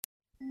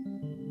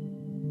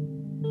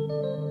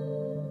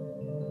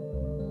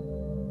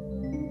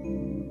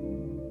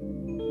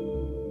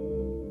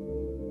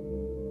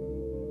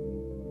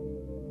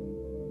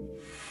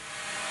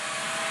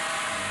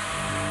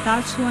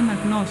Τάσου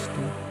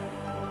Αναγνώστου.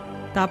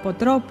 Τα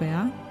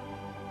Αποτρόπαια,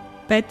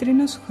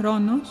 πέτρινος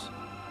χρόνος,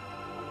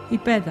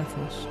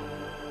 υπέδαφος.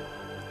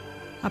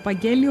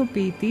 Απαγγέλιο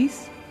ποιητής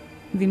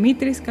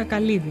Δημήτρης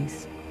Κακαλίδης.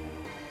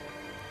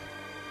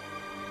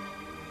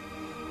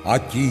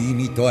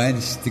 Ακίνητο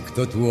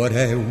ένστικτο του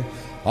ωραίου,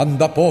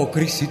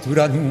 ανταπόκριση του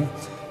ουρανού,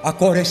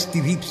 ακόρεστη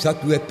δίψα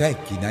του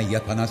επέκεινα η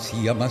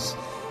αθανασία μας,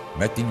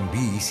 με την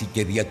ποίηση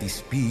και δια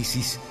της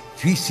ποίησης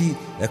φύση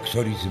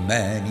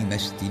εξορισμένη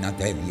μες στην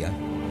ατέλεια.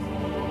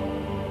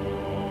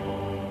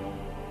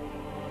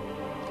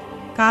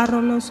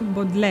 Κάρολος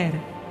Μποντλέρ.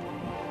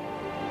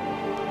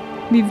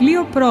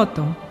 Βιβλίο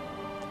πρώτο.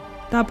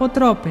 Τα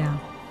Αποτρόπαια.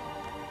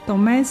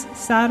 Τομές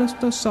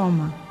σάρωστο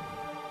σώμα.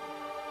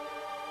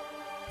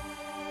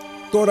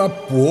 Τώρα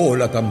που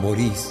όλα τα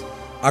μπορείς,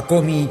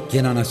 ακόμη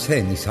και να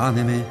ανασένεις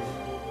άνεμε,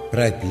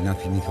 πρέπει να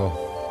θυμηθώ.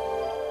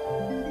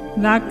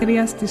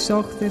 Δάκρυα στις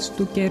όχθες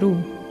του καιρού.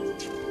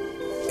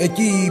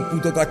 Εκεί που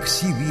το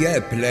ταξίδι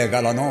έπλεε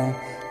γαλανό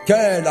και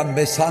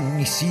έλαμπε σαν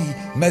νησί,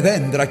 με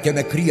δέντρα και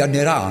με κρύα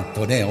νερά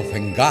το νέο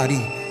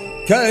φεγγάρι,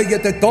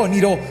 καίγεται τ'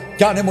 όνειρο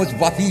κι άνεμος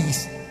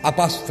βαθύς, απ'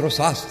 άστρος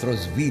άστρο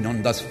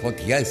σβήνοντας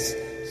φωτιές,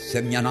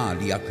 σε μιαν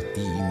άλλη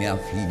ακτή με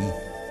αφήνει.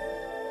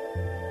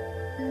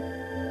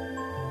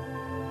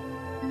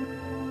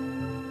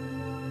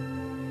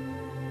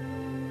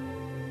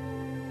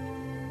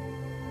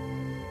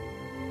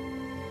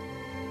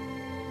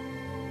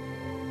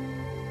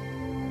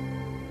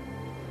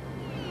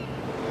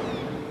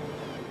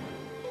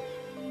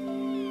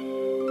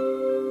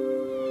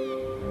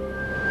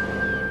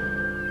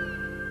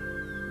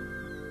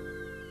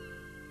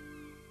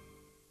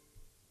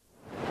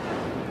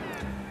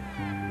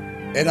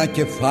 Ένα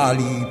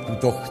κεφάλι που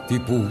το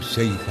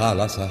χτυπούσε η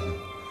θάλασσα,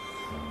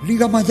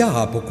 λίγα μαλλιά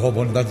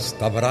αποκόβονταν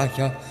στα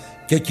βράχια,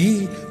 και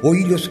εκεί ο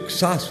ήλιος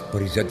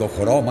ξάσπριζε το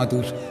χρώμα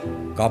τους,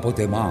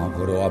 κάποτε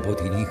μαύρο από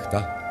τη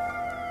νύχτα.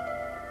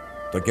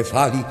 Το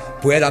κεφάλι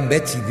που έλαμπε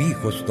έτσι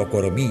δίχως το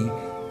κορμί,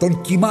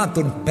 των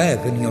κυμάτων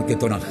παίγνιο και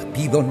των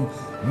αχτίδων,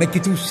 με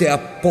κοιτούσε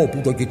από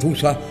όπου το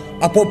κοιτούσα,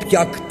 από όποια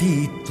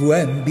ακτή του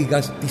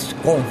έμπηγα στις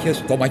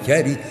κόγχες το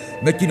μαχαίρι,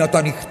 με εκείνα τα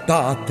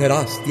ανοιχτά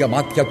τεράστια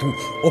μάτια του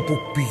όπου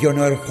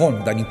πήγαινε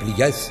ερχόνταν οι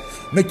πληγές,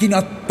 με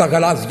εκείνα τα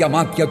γαλάζια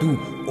μάτια του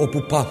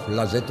όπου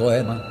πάφλαζε το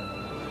αίμα.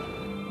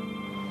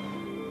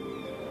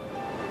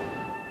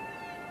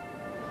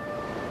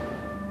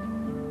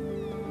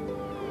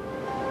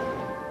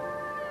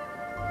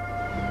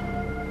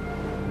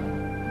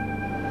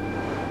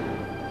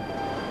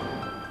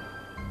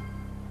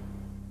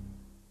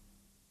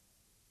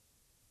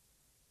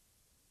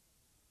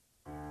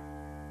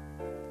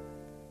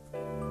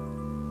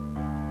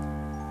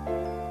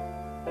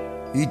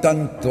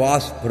 Ήταν το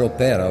άσπρο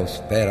πέρα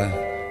ως πέρα,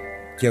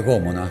 κι εγώ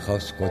μονάχα ο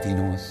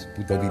σκοτεινός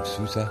που το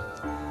διψούσα.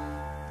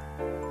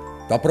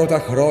 Τα πρώτα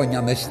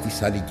χρόνια μες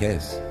στις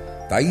αλικές,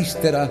 τα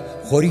ύστερα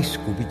χωρίς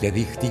σκουπί και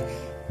δίχτυ,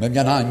 με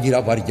μιαν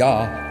άγκυρα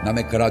βαριά να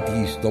με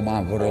κρατεί στο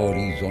μαύρο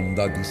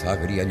ορίζοντα της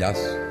αγριελιάς.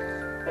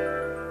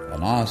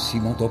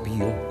 Ανάσημο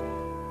τοπίο,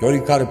 κι όλοι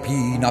οι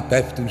καρποί να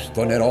πέφτουν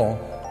στο νερό,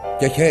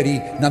 και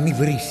χέρι να μη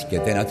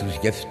βρίσκεται να τους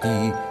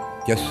γευτεί,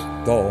 και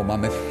στόμα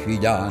με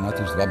φιλιά να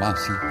τους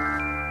δαμάσει.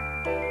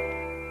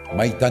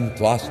 Μα ήταν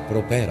το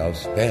άσπρο πέρα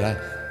ως πέρα,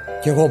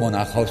 κι εγώ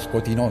μονάχα ο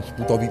σκοτεινός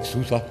που το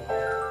διψούσα.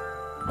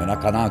 Με ένα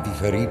κανάτι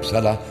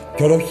φερίψαλα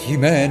κι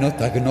ολοχημένο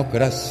τα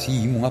γνοκρασί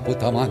μου από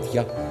τα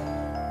μάτια.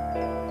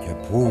 Και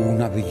πού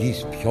να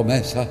βγεις πιο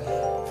μέσα,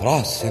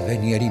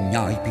 θράσευεν η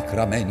ερημιά η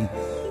πικραμένη,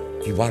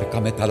 κι η βάρκα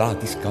μεταλλά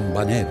της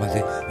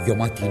καμπανέβαζε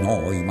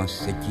διωματινόημα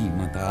σε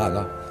κύματα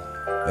άλλα.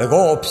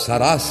 Εγώ ο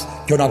ψαράς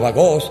κι ο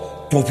ναυαγός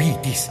το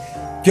βίτης,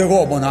 κι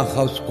εγώ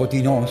μονάχα ο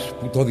σκοτεινός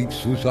που το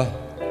διψούσα.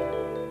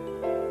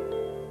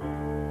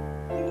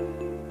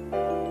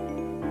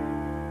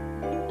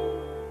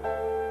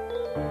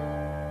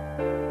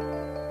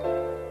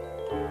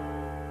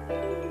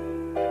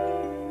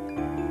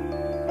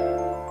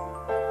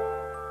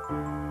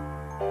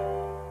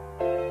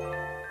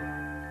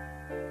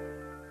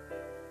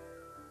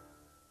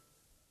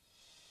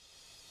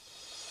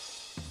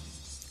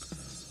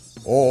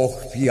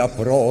 Όχθη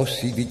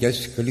απρόσιτη και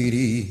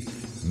σκληρή,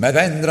 με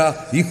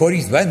δέντρα ή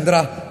χωρίς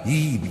δέντρα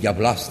η ίδια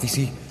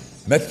βλάστηση,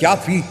 με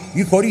θιάφη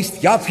ή χωρίς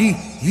θιάφη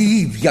η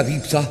ίδια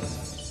δίψα.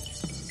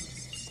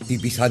 Τι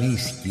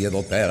πισανίσκει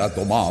εδώ πέρα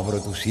το μαύρο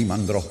του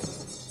σήμαντρο.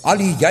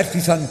 Άλλοι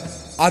γέρθησαν,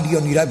 άλλοι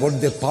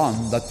ονειρεύονται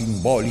πάντα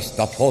την πόλη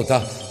στα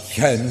φώτα,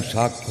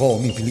 χαίνουσα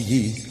ακόμη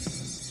πληγή.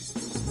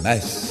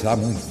 Μέσα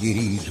μου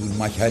γυρίζουν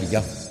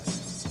μαχαίρια.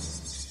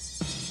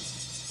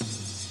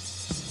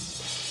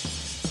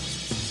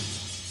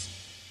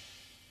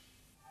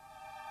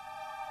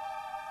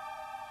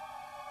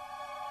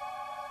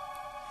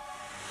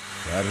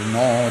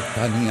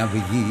 Σερνόταν η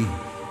αυγή,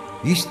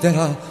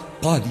 ύστερα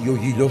πάλι ο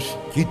ήλιος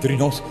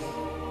κίτρινος.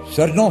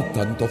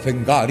 Σερνόταν το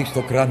φεγγάρι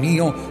στο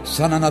κρανίο,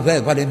 σαν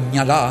αναδέβαλε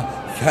μυαλά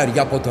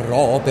χέρια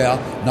αποτρόπαια,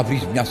 να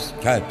βρεις μια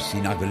σκέψη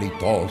να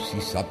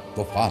γλιτώσεις απ'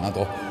 το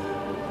θάνατο.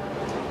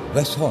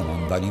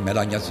 Βεσώνονταν η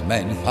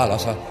μελανιασμένη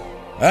θάλασσα,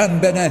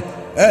 έμπαινε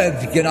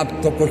έβγαινε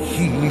απ' το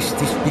κοχύλι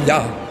στη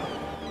σπηλιά.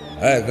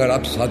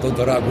 Έγραψα το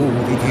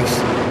τραγούδι της,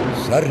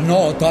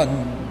 σερνόταν.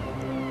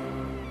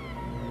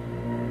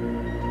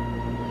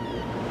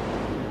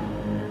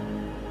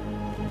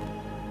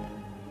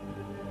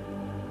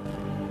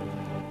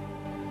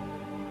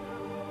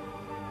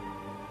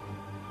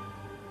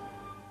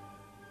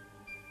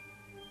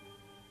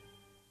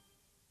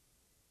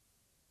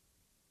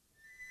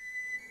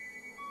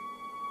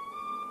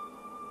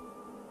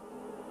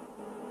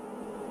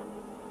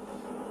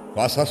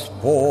 Θα σας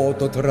πω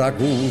το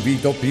τραγούδι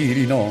το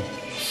πύρινο,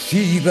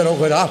 σίδερο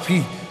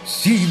γράφει,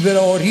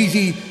 σίδερο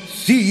ορίζει,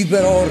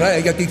 σίδερο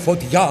ρέγεται τη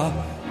φωτιά.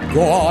 Κι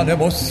ο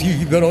άνεμος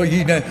σίδερο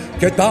είναι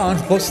και τ'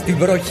 άγχος στη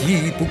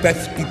βροχή που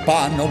πέφτει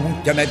πάνω μου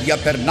και με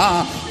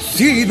διαπερνά.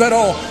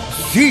 Σίδερο,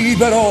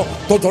 σίδερο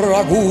το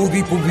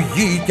τραγούδι που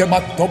βγήκε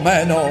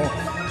ματωμένο.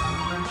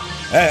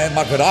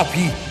 Αίμα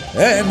γράφει,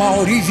 αίμα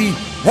ορίζει,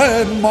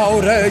 αίμα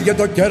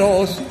ωραίγεται ο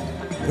καιρός.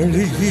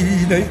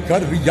 Πληγή είναι η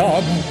καρδιά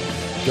μου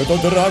και το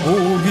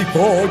τραγούδι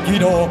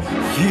κόκκινο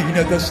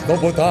χύνεται στο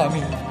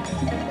ποτάμι.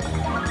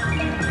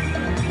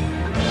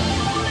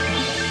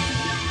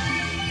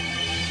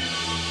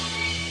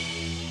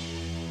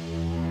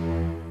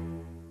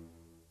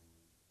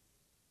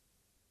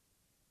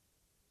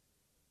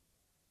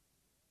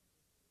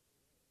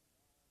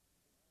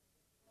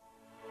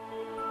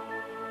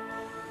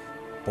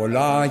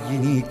 Πολλά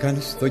γινήκαν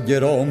στον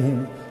καιρό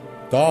μου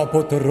τα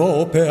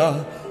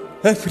αποτρόπαια.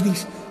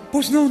 Έφνης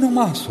πώς να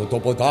ονομάσω το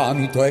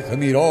ποτάμι το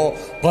αιχμηρό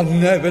που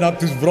ανέβαινα απ'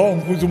 τους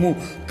βρόμφους μου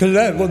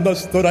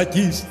κλέβοντας το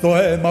ρακί στο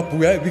αίμα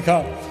που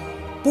έβηχα.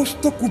 Πώς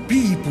το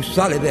κουπί που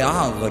σάλευε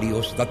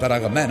άγριο στα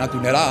ταραγμένα του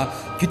νερά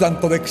κι ήταν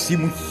το δεξί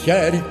μου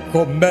χέρι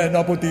κομμένο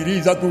από τη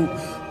ρίζα του.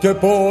 Και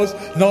πώς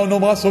να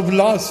ονομάσω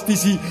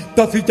βλάστηση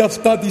τα φύκια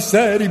αυτά της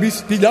έρημης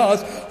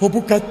σπηλιάς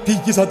όπου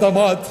κατοίκησα τα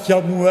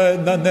μάτια μου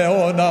έναν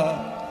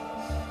αιώνα.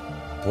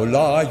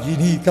 Πολλά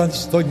γινήκαν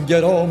στον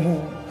καιρό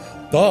μου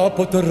τα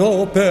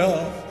αποτρόπαια,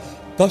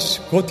 τα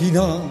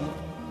σκοτεινά.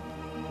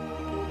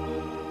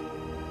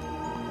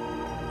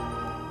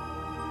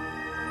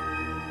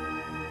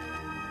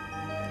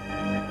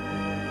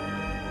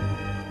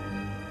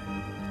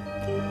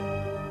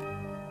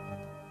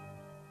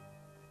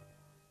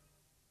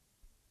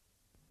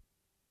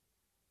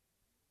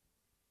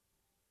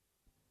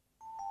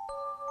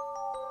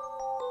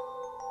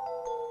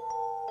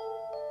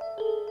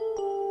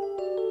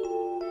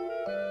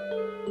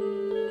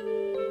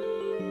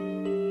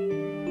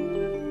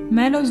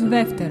 Μέρος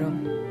δεύτερο.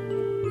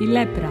 Η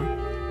λέπρα.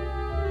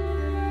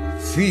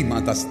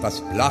 Θύματα στα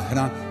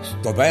σπλάχνα,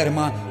 στο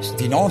δέρμα,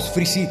 στην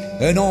όσφρηση,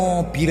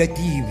 ενώ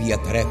πυρετοί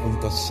διατρέχουν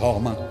το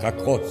σώμα,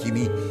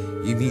 κακόχημη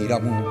η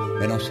μοίρα μου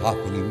ενός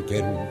άθλιου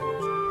καιρού.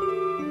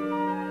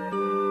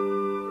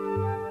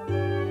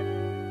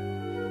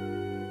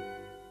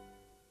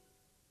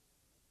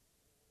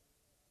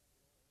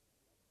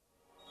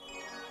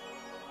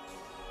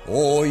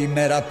 Ω η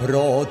μέρα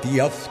πρώτη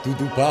αυτού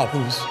του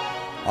πάθους,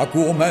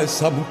 ακούω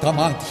μέσα μου τα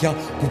μάτια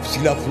που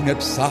ψηλαφούνε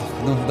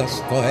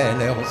ψάχνοντας το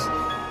έλεος.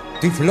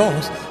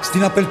 Τυφλός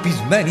στην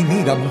απελπισμένη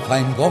μοίρα μου θα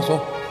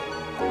ενδώσω.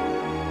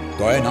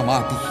 Το ένα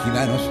μάτι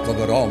χυμένο στο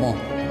δρόμο,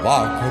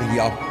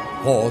 δάκρυα,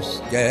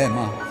 φως και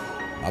αίμα.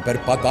 Να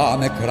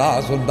περπατάμε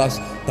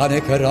κράζοντας τα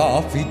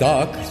νεκρά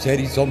φυτά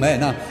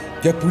ξεριζωμένα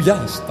και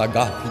πουλιά στα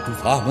γκάθη του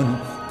θάμνου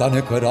τα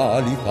νεκρά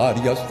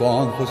λιχάρια στο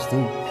άγχος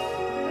του.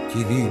 Κι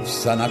η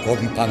δίψα να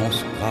κόβει πάνω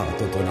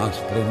σκάτω τον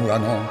άσπρον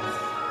ουρανό.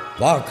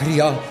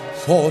 Δάκρυα,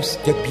 φως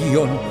και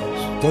πίον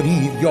στον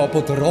ίδιο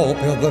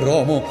αποτρόπαιο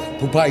δρόμο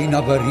που πάει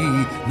να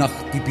βρει, να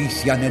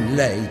χτυπήσει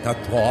ανελαίητα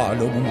το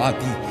άλλο μου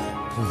μάτι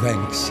που δεν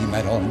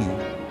ξημερώνει.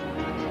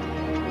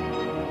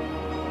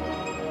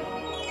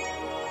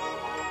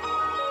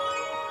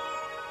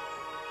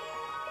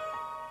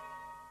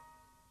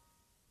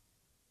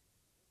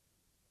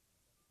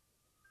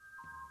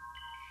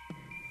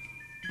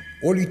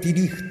 Όλη τη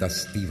νύχτα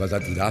στίβαζα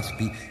τη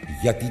λάσπη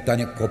γιατί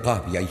ήτανε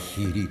κοπάδια οι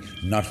χείροι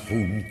να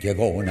έρθουν κι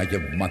εδώ να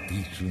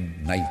γευματίσουν,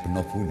 να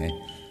υπνοθούνε.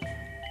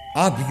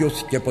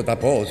 Άδειος και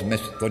ποταπός μες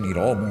στον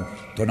όνειρό μου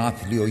τον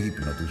άθλιο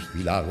ύπνο τους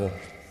φυλάγω.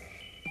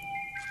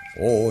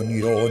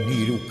 Όνειρο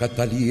ονείρου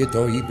καταλύεται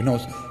ο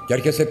ύπνος κι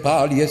έρχεσαι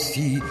πάλι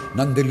εσύ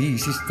να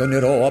αντλήσεις το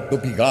νερό από το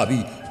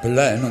πηγάδι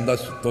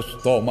πλένοντας το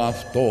στόμα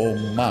αυτό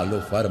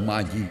μάλλο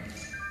φαρμάκι.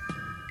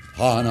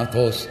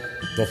 Θάνατος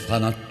το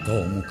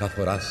θάνατό μου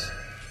καθοράς.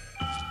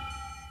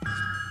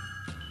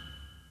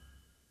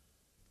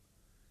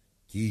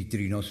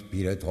 Κίτρινος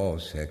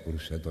πυρετός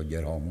έκρουσε τον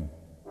καιρό μου.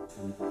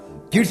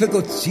 Κι ήρθε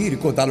το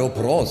τσίρκο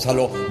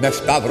ταλοπρόσαλο με 7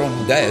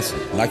 βροντές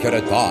να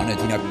χαιρετάνε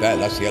την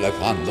επέλαση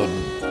ελεφάντων.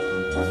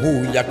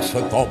 Βούλιαξε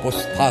ο τόπος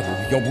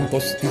στάδιο μου το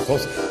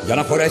στήθος για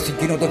να χωρέσει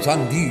εκείνο το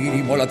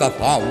τσαντήρι με όλα τα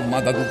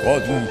θαύματα του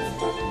κόσμου.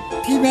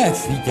 Τι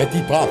μέθη και τι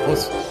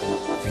πάθος!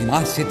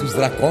 Θυμάσαι τους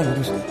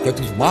δρακόντους και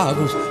τους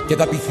μάγους και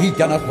τα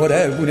πυθίκια να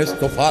χορεύουνε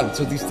στο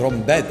φάλτσο της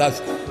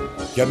τρομπέτας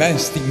και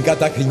μες στην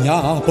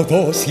καταχνιά από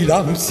τόση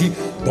λάμψη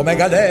το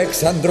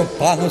Μεγαλέξανδρο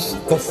πάνω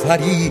στο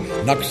θαρί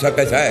να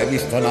ξεπεζεύει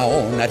στον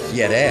αόν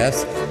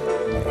αρχιερέας.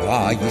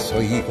 ράγεις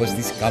ο ήχος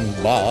της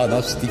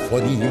καμπάνας στη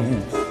φωνή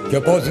μου και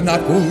πως να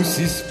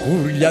ακούσεις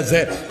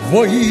πουρλιαζε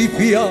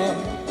βοήθεια.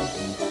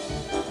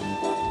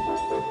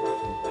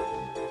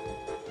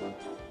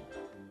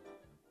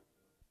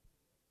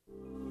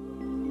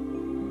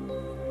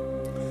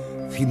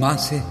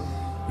 Θυμάσαι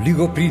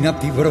λίγο πριν απ'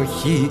 τη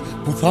βροχή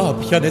που θα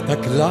πιανε τα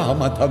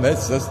κλάματα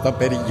μέσα στα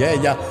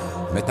περιγέλια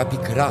με τα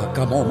πικρά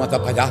καμώματα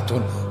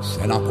παλιάτων σε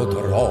ένα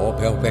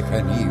αποτρόπαιο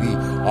παιχνίδι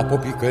από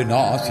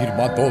πυκνά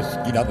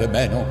σειρματόσκηνα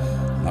δεμένο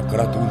να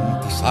κρατούν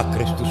τις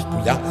άκρες τους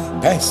πουλιά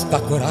πες τα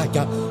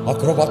κοράκια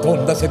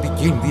ακροβατώντας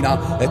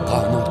επικίνδυνα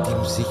επάνω από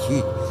την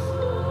ψυχή.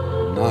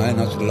 Να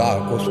ένας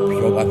λάκκος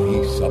πιο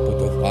βαθύς από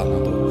το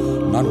θάνατο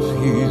να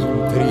ανθίζουν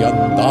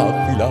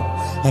τριαντάφυλλα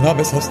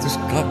ανάμεσα στους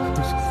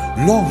κάκτους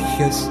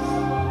λόγχες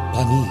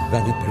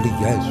ανοίγανε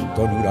πληγές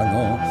στον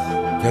ουρανό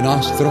και ένα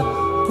άστρο,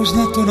 πώς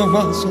να το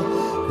ονομάσω,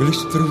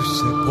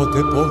 γλιστρούσε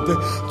πότε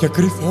και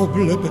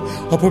κρυφόβλεπε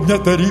από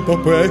μια τερίπα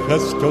που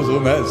έχασκιόζω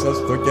μέσα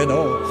στο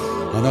κενό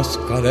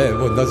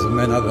ανασκαλεύοντας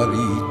με ένα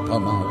δαβί τα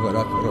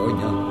μαύρα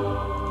χρόνια.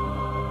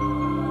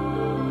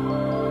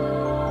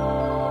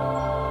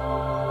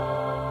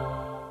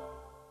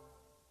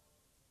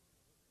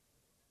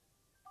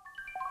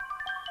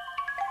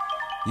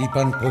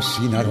 Είπαν πως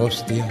είναι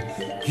αρρώστια,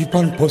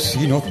 είπαν πως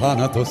είναι ο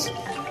θάνατος.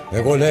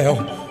 Εγώ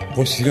λέω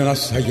πως είναι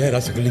ένας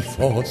αγέρας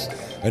γλυφός,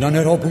 ένα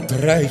νερό που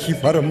τρέχει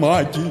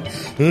φαρμάκι.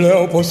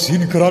 Λέω πως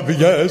είναι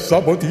κραυγές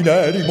από την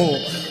έρημο,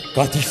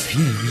 κάτι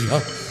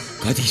φύλλα,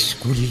 κάτι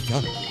σκουλίκια.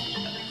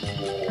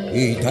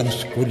 Ήταν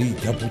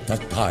σκουλίκια που τα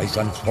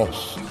τάιζαν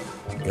φως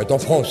και το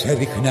φως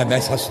έδειχνε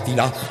μέσα στη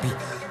λάσπη.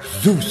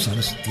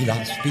 Ζούσαν στη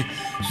λάσπη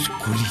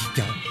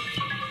σκουλίκια.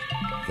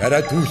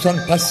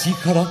 Χαιρετούσαν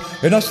πασίχαρα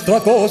ένα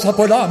στρατός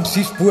από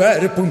λάμψεις που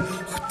έρπουν,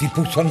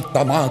 χτυπούσαν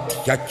τα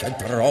μάτια και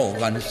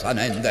τρώγαν σαν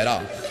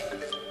έντερα.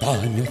 Τα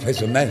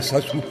νιώθες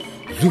μέσα σου,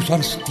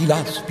 ζούσαν στη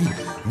λάσπη,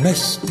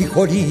 μες στη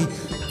χολή,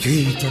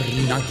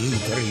 κίτρινα.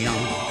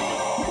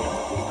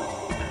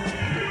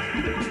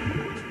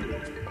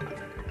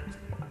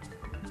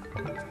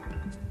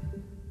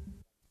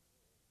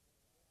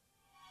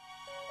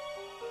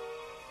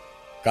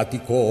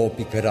 Κατοικώ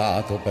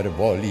πικρά το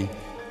περβόλι,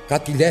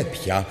 κάτι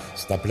λέπια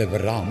στα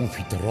πλευρά μου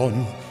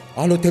φυτρώνουν,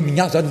 άλλοτε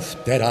μοιάζαν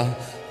φτερά,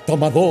 τα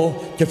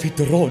μαδώ και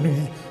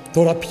φυτρώνουν,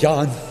 τώρα πια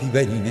άνθη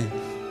δεν είναι.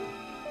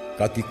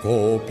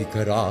 Κατοικώ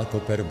πικρά το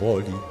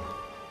περβόλι.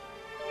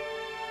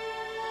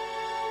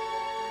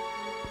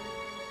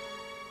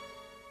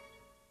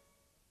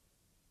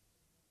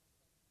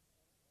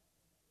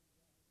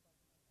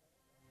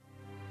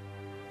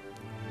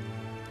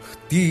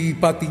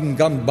 Χτύπα την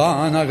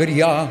καμπάνα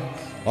γριά,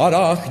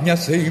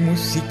 αράχνιασε η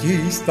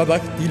μουσική στα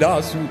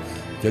δάχτυλά σου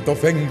και το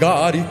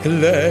φεγγάρι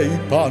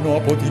κλαίει πάνω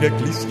από την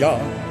εκκλησιά.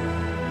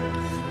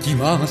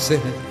 Κοιμάσαι,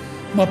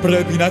 μα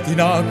πρέπει να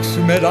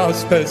τεινάξουμε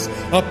λάσπες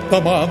απ'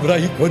 τα μαύρα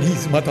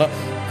εικονίσματα,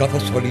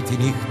 καθώς όλη τη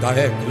νύχτα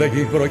έκλαιγε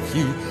η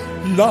βροχή.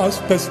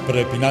 Λάσπες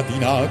πρέπει να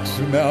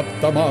τεινάξουμε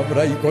απ' τα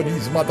μαύρα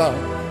εικονίσματα.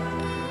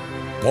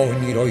 Το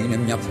όνειρο είναι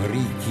μια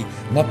φρίκη,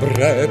 μα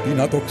πρέπει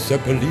να το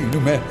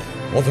ξεπλύνουμε.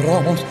 Ο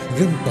δρόμος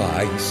δεν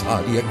πάει σ'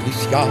 άλλη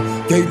εκκλησιά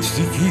και η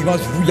ψυχή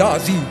μας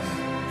βουλιάζει.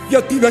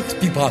 Γιατί δεν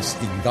χτυπάς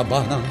την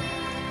καμπάνα?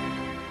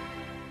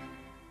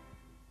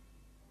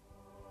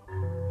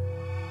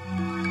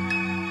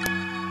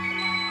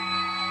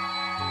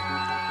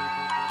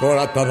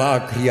 Τώρα τα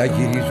δάκρυα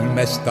γυρίζουν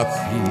μες στα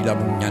φύλλα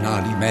μου μια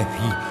άλλη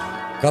μέθη,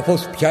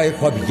 καθώς πια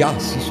έχω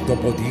αδειάσει στο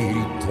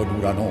ποτήρι τον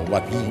ουρανό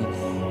βαθύ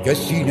και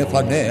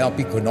σύννεφα νέα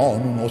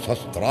πυκνώνουν ως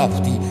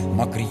αστράφτη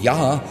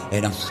μακριά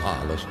ένας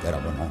άλλος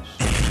τεραμονός.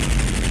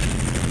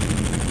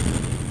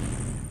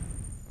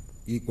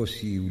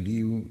 20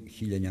 Ιουλίου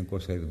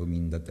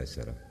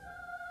 1974.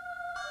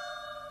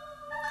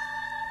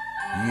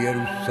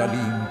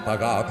 Ιερουσαλήμ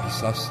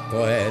παγάπησα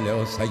στο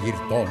έλεος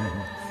αγυρτών.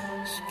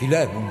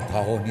 Σκυλεύουν τα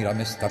όνειρα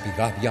μες στα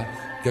πηγάδια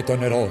και το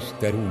νερό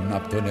στερούν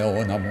απ' τον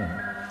αιώνα μου.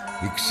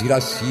 Η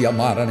ξηρασία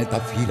μάρανε τα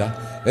φύλλα,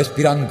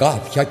 έσπηραν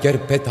γκάθια και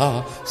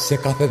ερπετά, σε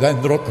κάθε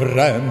δέντρο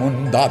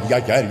κρέμουν άδεια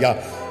χέρια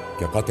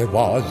και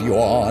κατεβάζει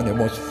ο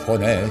άνεμος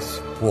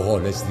φωνές που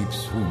όλες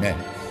διψούνε.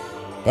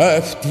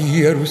 Πέφτει η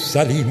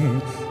Ιερουσαλήμ,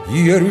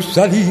 η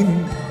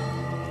Ιερουσαλήμ.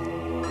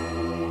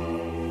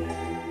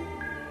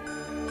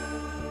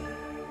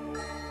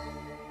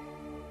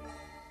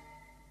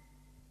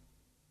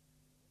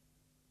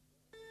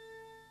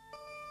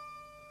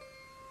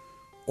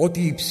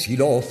 Ό,τι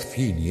υψηλό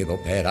φθήνει εδώ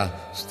πέρα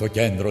στο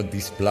κέντρο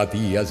της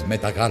πλατείας με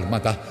τα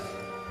γάλματα,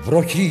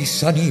 βροχή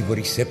σαν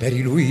ύβρι σε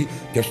περιλουεί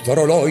και στο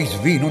ρολόι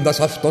σβήνοντας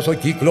αυτός ο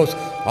κύκλος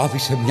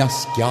άφησε μια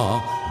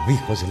σκιά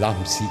δίχως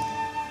λάμψη.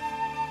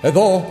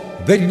 Εδώ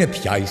δεν είναι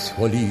πια η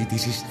σχολή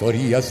της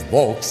ιστορίας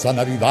δόξα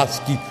να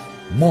διδάσκει,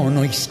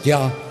 μόνο η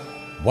σκιά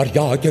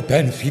βαριά και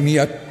πένθυμη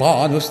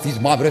επάνω στις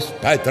μαύρες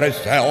πέτρες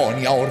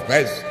αιώνια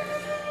ορφές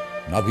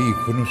να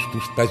δείχνουν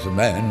στους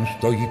πεσμένους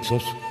το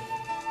ύψος.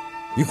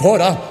 Η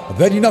χώρα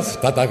δεν είναι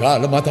αυτά τα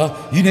γάλματα,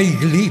 είναι οι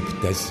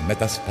γλύπτες με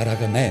τα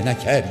σπαραγμένα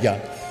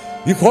χέρια.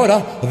 Η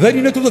χώρα δεν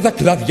είναι τούτα τα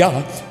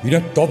κλαδιά,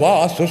 είναι το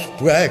βάσος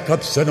που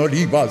έκαψεν ο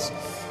Λίβας.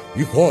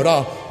 Η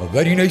χώρα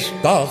δεν είναι η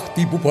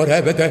στάχτη που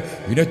πορεύεται,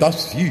 είναι τα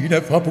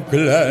σύννεφα που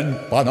κλαίνουν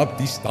πάνω από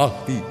τη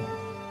στάχτη.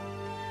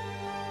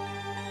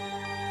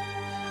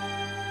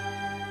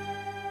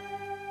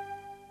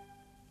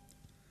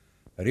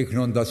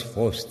 Ρίχνοντας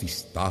φως στη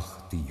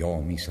στάχτη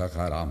γιόμισα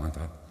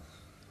χαράματα.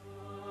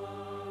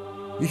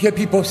 Είχε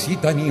πει πως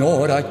ήταν η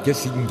ώρα και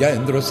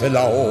συγκέντρωσε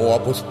λαό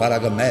από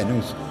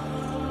σπαραγμένους.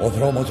 Ο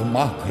δρόμος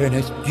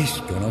μάκραινες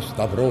κίσκιον, ο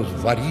σταυρός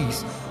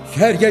βαρύς,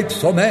 χέρια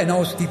υψωμένα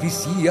ως τη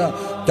θυσία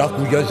κι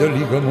άκουγες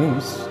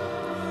λιγμούς.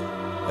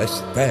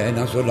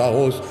 Εστένας ο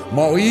λαός,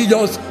 μα ο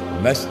ήλιος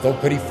μες στο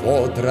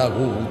κρυφό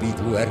τραγούδι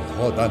του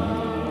ερχόταν.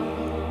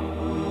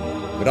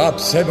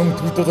 Γράψε μου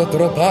τούτο το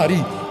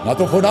τροπάρι, να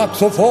το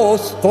φωνάξω φως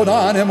στον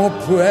άνεμο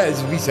που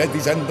έσβησε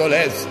τις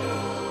εντολές.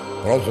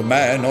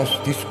 Προσμένος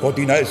στις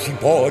σκοτεινές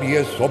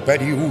υπόρειες ο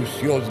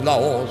περιούσιος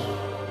λαός.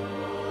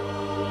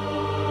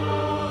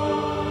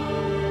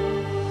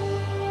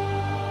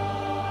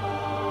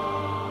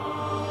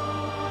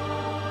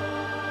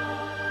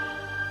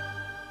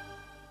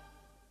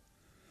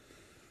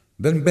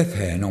 Δεν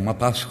πεθαίνω μα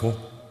πάσχω,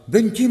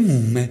 δεν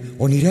κοιμούμαι,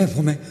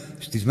 ονειρεύομαι,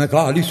 στις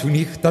μεγάλη σου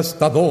νύχτα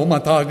στα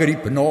δώματα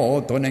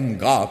αγρυπνώ τον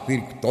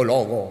εγκάφυρκτο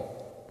λόγο.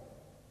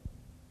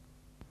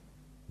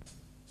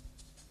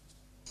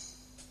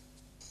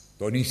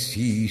 Το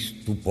νησί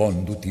του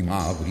πόντου τη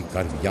μαύρη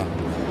καρδιά,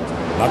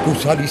 να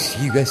ακούς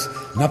αλυσίδες,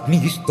 να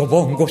πνίγεις το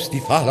βόγκο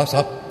στη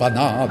θάλασσα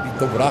πανάβει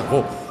το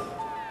βράχο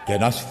και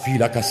ένας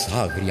φύλακας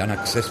άγρια να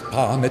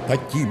ξεσπά με τα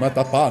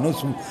κύματα πάνω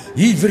σου,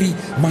 ύβρι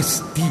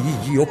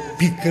μαστίγιο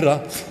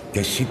πίκρα και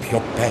εσύ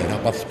πιο πέρα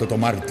από αυτό το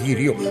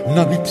μαρτύριο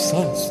να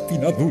διψάς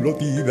την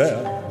αδούλωτη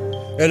ιδέα.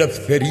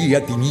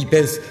 Ελευθερία την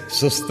είπες,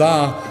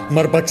 σωστά, μ'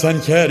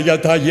 αρπάξαν χέρια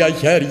τα αγία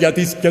χέρια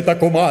της και τα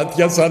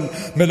κομμάτιασαν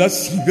με ένα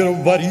σίδερο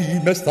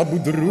βαρύ μες στα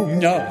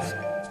μπουντρούμια.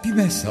 Τι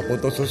μέσα από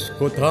τόσο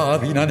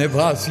σκοτάδι να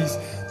ανεβάσεις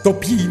το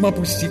ποίημα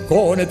που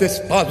σηκώνεται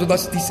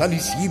σπάζοντας τις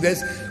αλυσίδες,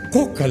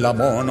 κόκαλα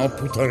μόνο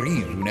που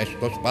τρίζουνε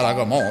στο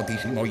σπαραγμό της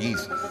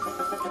συμμογής.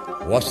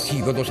 Ο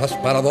ασίδωτος σας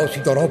παραδώσει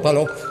το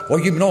ρόπαλο, ο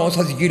γυμνός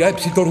σας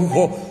γυρέψει το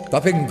ρούχο,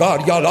 τα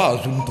φεγγάρια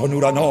αλλάζουν τον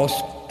ουρανό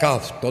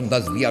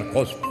σκάφτοντας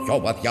διαρκώς πιο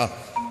βαθιά.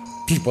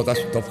 Τίποτα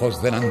στο φως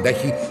δεν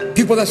αντέχει,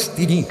 τίποτα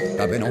στη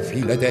νύχτα δεν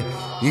οφείλεται.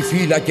 Οι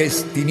φύλακες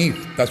στη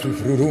νύχτα σου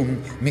φρουρούν,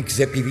 μην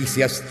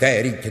ξεπηδήσει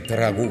αστέρι και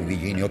τραγούδι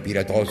γίνει ο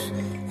πυρετός.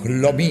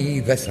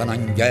 Χλωμίδες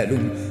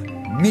αναγγέλουν,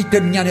 μήτε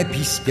μιαν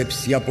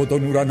επίσκεψη από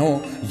τον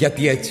ουρανό,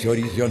 γιατί έτσι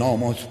ορίζει ο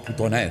νόμος που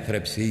τον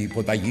έθρεψε η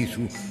υποταγή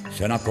σου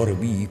σε ένα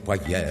κορμί που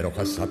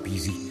αγέροχα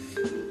σαπίζει.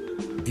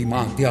 Τη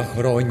μάτια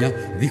χρόνια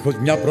δίχως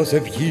μια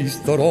προσευχή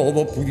στο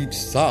ρόδο που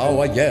διψά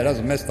ο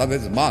αγέρας μες στα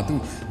δεσμά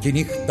του και η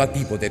νύχτα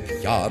τίποτε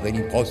πια δεν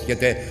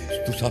υπόσχεται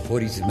στους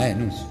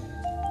αφορισμένους.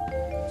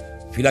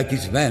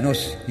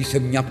 Φυλακισμένος είσαι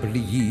μια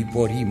πληγή που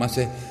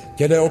ορίμασε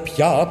και λέω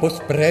πια πως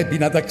πρέπει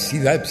να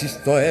ταξιδέψεις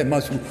στο αίμα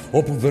σου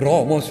όπου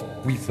δρόμος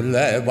που η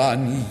φλέβα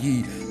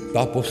ανοίγει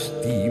τα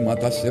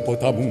αποστήματα σε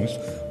ποταμούς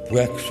που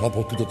έξω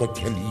από τούτο το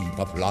κελί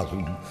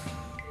παφλάζουν.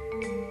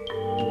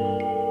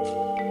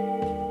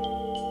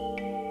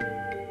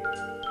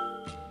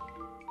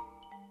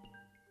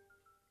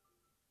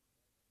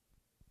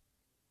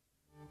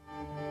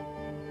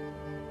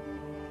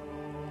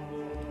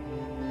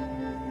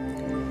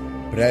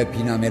 Πρέπει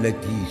να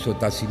μελετήσω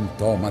τα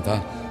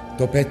συμπτώματα,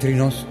 το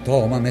πέτρινο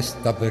στόμα μες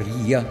στα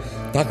βρία,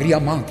 τα άγρια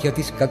μάτια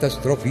της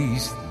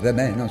καταστροφής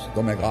δεμένα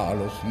στο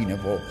μεγάλο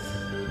σύννεφο.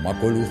 Μ'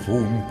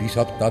 ακολουθούν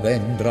πίσω απ' τα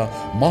δέντρα,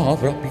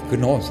 μαύρα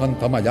πυκνώσαν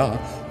τα μαλλιά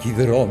κι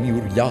οι δρόμοι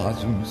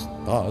ουρλιάζουν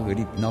στα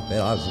αγρύπνα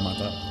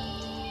περάσματα.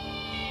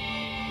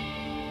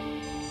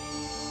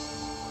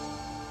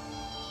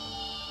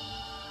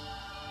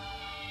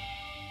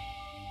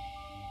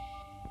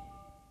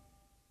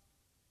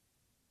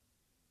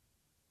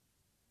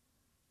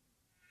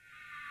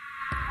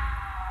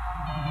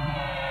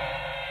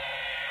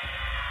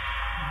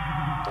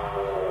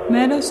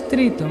 Μέρος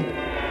τρίτο.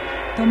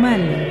 Το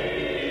μέλλον.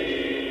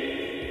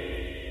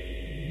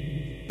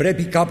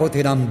 Πρέπει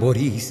κάποτε να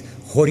μπορείς,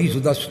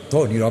 χωρίζοντας το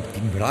όνειρο από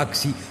την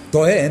πράξη,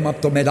 το αίμα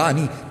από το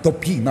μελάνι, το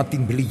πείμα από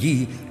την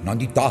πληγή, να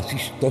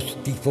αντιτάσεις το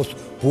στήθος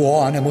που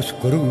ο άνεμος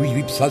κρούει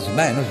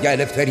διψασμένος για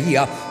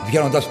ελευθερία,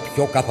 βγαίνοντας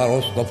πιο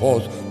καθαρό στο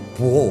φως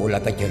που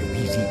όλα τα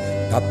κερδίζει,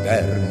 τα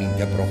παίρνει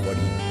και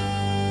προχωρεί.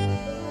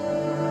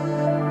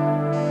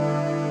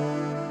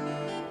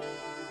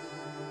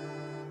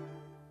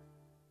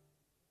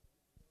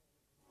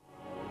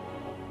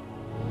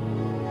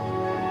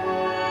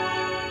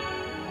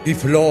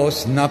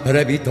 Τυφλός να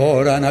πρέπει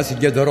τώρα να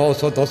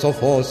συγκεντρώσω το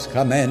φως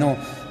χαμένο,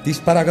 τη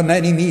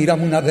σπαραγμένη μοίρα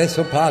μου να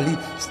δέσω πάλι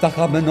στα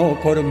χαμένο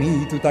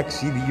κορμί του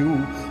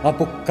ταξιδιού,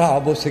 από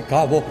κάβο σε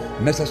κάβο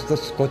μέσα στο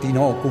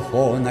σκοτεινό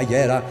κουφό να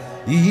γέρα,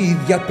 η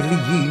ίδια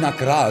πληγή να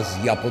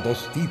κράζει από το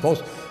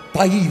στήθος,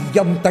 τα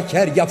ίδια μου τα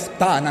χέρια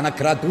φτάνα να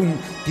κρατούν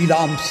τη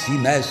λάμψη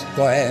μες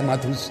στο αίμα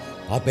τους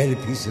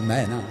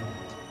απελπισμένα.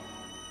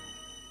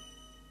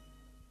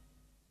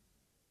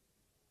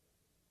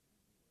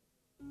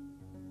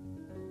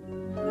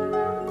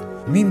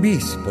 Μην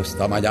πεις πως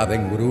τα μαλλιά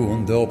δεν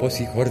κρούονται όπως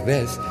οι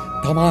χορδές,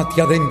 τα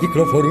μάτια δεν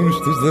κυκλοφορούν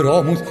στους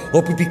δρόμους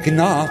όπου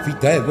πυκνά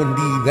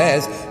φυτεύονται οι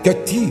ιδέες, και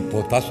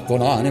τίποτα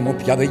στον άνεμο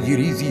πια δεν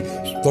γυρίζει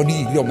στον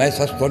ήλιο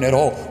μέσα στο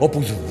νερό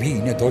όπου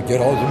σβήνεται ο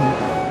καιρός μου.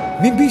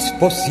 Μην πεις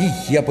πως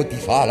ήχοι από τη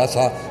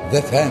θάλασσα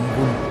δεν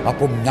φεύγουν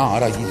από μια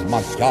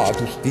ραγισματιά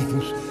του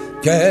στήθους,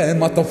 και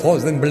αίμα το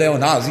φως δεν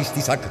πλεονάζει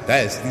στις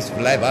ακτές της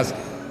φλέβας.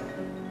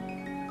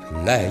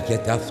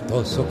 Λέγεται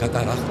αυτός ο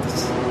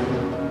καταράχτης.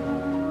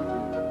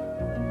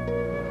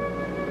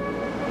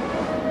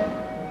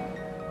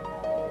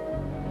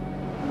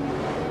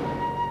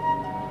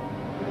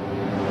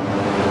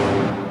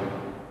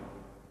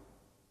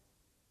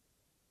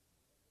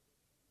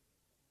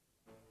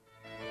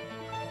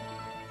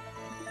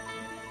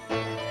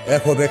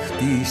 Έχω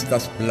δεχτεί στα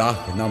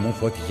σπλάχνα μου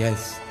φωτιές.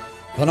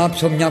 Θα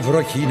ανάψω μια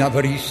βροχή να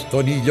βρεις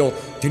στον ήλιο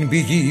την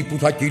πηγή που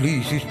θα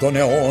κυλήσει στον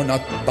αιώνα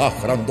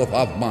τάχραντο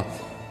θαύμα.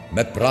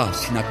 Με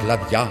πράσινα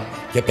κλαδιά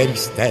και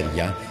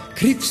περιστέρια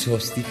κρύψω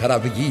στη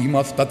χαραυγή μου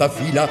αυτά τα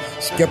φύλλα.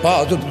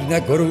 Σκεπάζω τους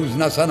νεκρούς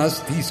να σ'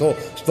 αναστήσω.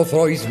 Στο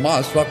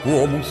θρώισμά σου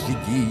ακούω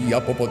μουσική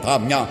από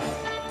ποτάμια.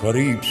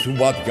 Κρύψου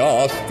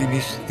βαθιά στη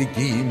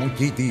μυστική μου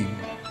κήτη.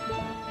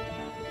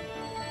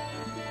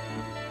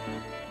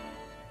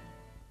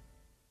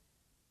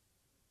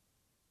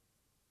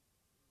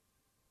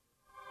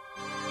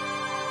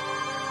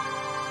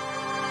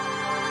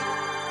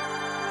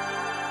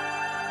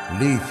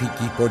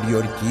 Λύθηκε η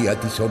πολιορκία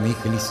της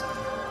ομίχλης.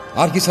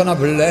 Άρχισα να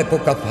βλέπω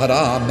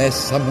καθαρά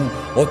μέσα μου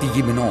ό,τι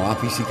γυμνό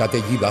άφησε η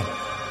καταιγίδα.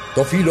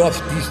 Το φύλλο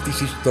αυτής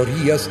της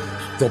ιστορίας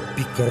στο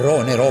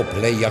πικρό νερό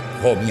πλέει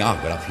ακόμη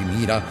άγραφη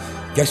μοίρα,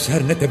 και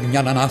σέρνεται μια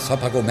ανάσα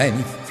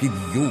παγωμένη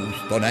φιδιού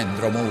στον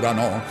έντρομο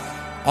ουρανό.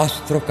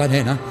 Άστρο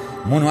κανένα,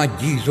 μόνο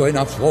αγγίζω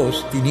ένα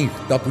φως τη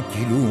νύχτα που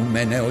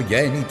κυλούμε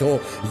νεογέννητο,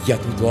 για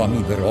τούτο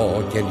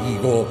αμυδρό και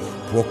λίγο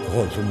που ο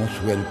κόσμος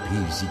σου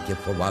ελπίζει και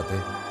φοβάται.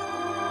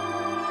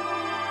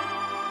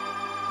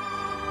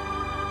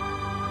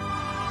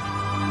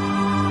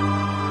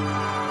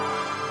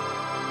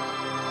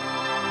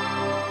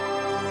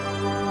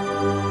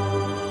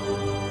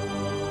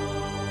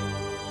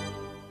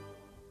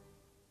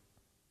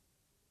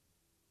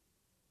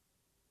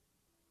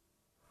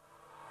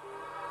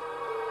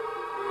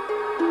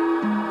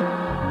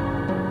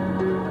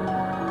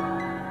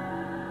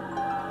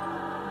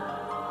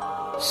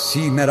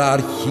 Σήμερα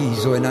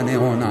αρχίζω έναν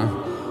αιώνα.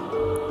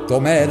 Το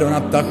μέλλον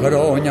απ' τα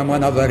χρόνια μου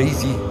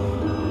αναβρίζει.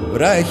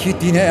 Βρέχει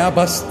τη νέα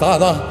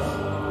μπαστάδα.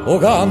 Ο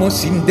γάμος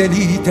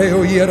συντελείται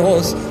ο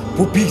ιερός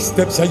που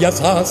πίστεψα για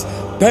σας,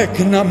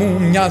 τέκνα μου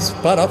μιας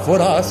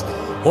παραφοράς.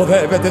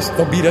 Οδεύεται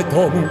στον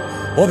πυρετό μου,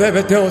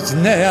 οδεύεται ως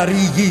νέα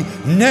ρίγη,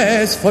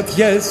 νέες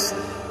φωτιές.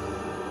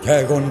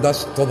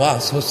 Καίγοντας το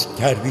δάσος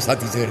κέρδισα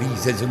τις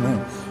ρίζες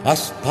μου.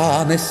 Ας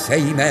πάμε σε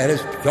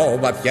ημέρες πιο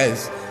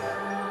βαθιές.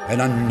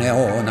 Έναν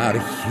αιώνα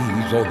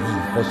αρχίζω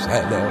δίχως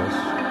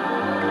έλεος.